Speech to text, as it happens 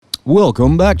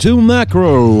Welcome back to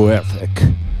Macro Ethic.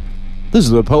 This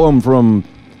is a poem from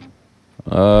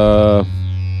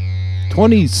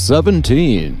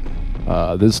 2017.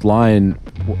 This line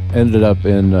ended up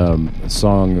in a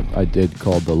song I did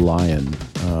called The Lion.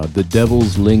 The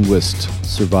devil's linguist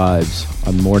survives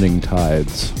on morning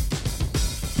tides.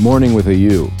 Morning with a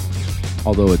U.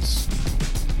 Although it's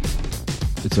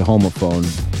a homophone,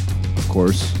 of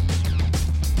course,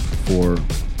 for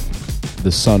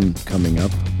the sun coming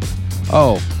up.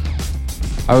 Oh,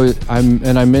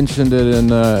 I mentioned it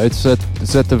in it's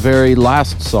at the very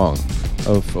last song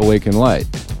of Awaken Light.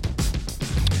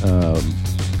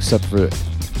 Except for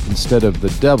instead of the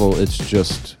devil, it's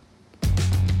just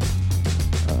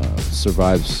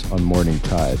survives on morning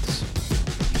tides.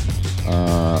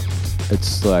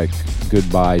 It's like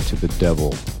goodbye to the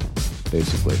devil,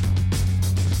 basically.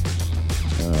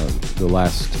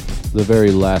 The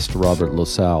very last Robert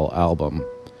LaSalle album.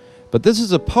 But this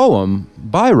is a poem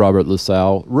by Robert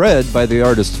LaSalle, read by the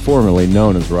artist formerly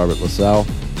known as Robert LaSalle,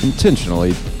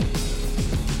 intentionally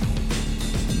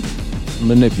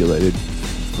manipulated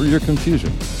for your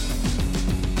confusion.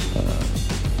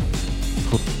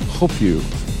 Hope you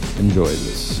enjoy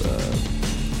this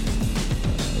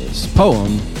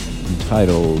poem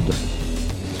entitled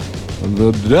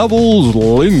The Devil's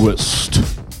Linguist.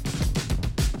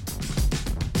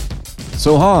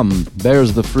 So Ham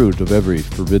bears the fruit of every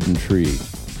forbidden tree.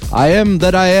 I am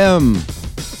that I am,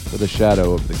 for the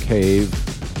shadow of the cave.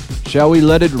 Shall we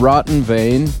let it rot in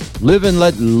vain? Live and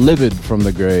let livid from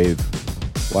the grave.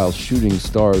 While shooting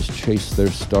stars chase their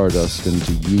stardust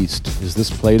into yeast. Is this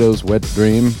Plato's wet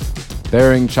dream?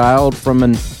 Bearing child from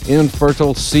an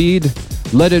infertile seed?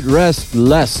 Let it rest,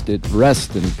 lest it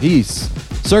rest in peace.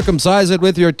 Circumcise it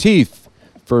with your teeth.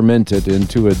 Ferment it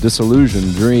into a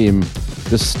disillusioned dream.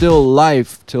 Distill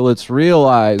life till it's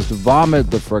realized.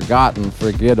 Vomit the forgotten,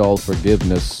 forget all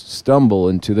forgiveness. Stumble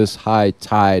into this high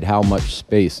tide. How much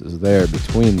space is there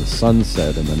between the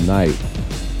sunset and the night?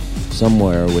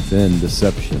 Somewhere within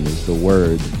deception is the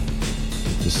word.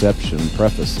 Deception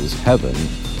prefaces heaven,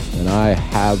 and I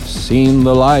have seen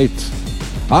the light.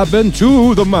 I've been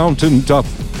to the mountaintop.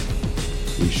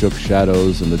 We shook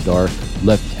shadows in the dark,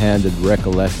 left-handed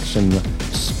recollection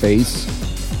space,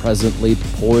 presently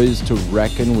poised to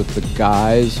reckon with the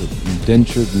guise of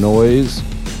indentured noise,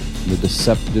 the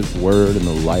deceptive word and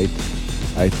the light.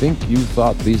 I think you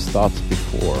thought these thoughts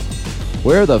before.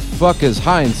 Where the fuck is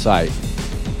hindsight?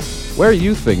 Where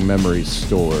you think memory's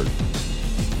stored?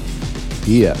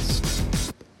 P.S.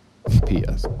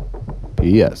 P.S.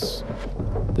 P.S.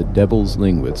 The devil's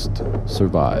linguist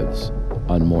survives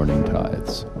on morning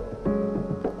tides.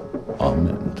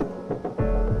 Amen.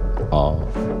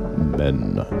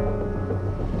 Amen.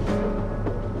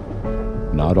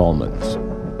 Not almonds.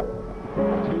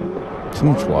 Too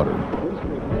much water.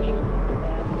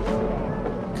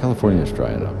 California's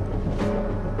drying up.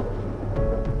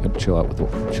 Gotta chill out with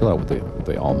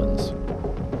the almonds.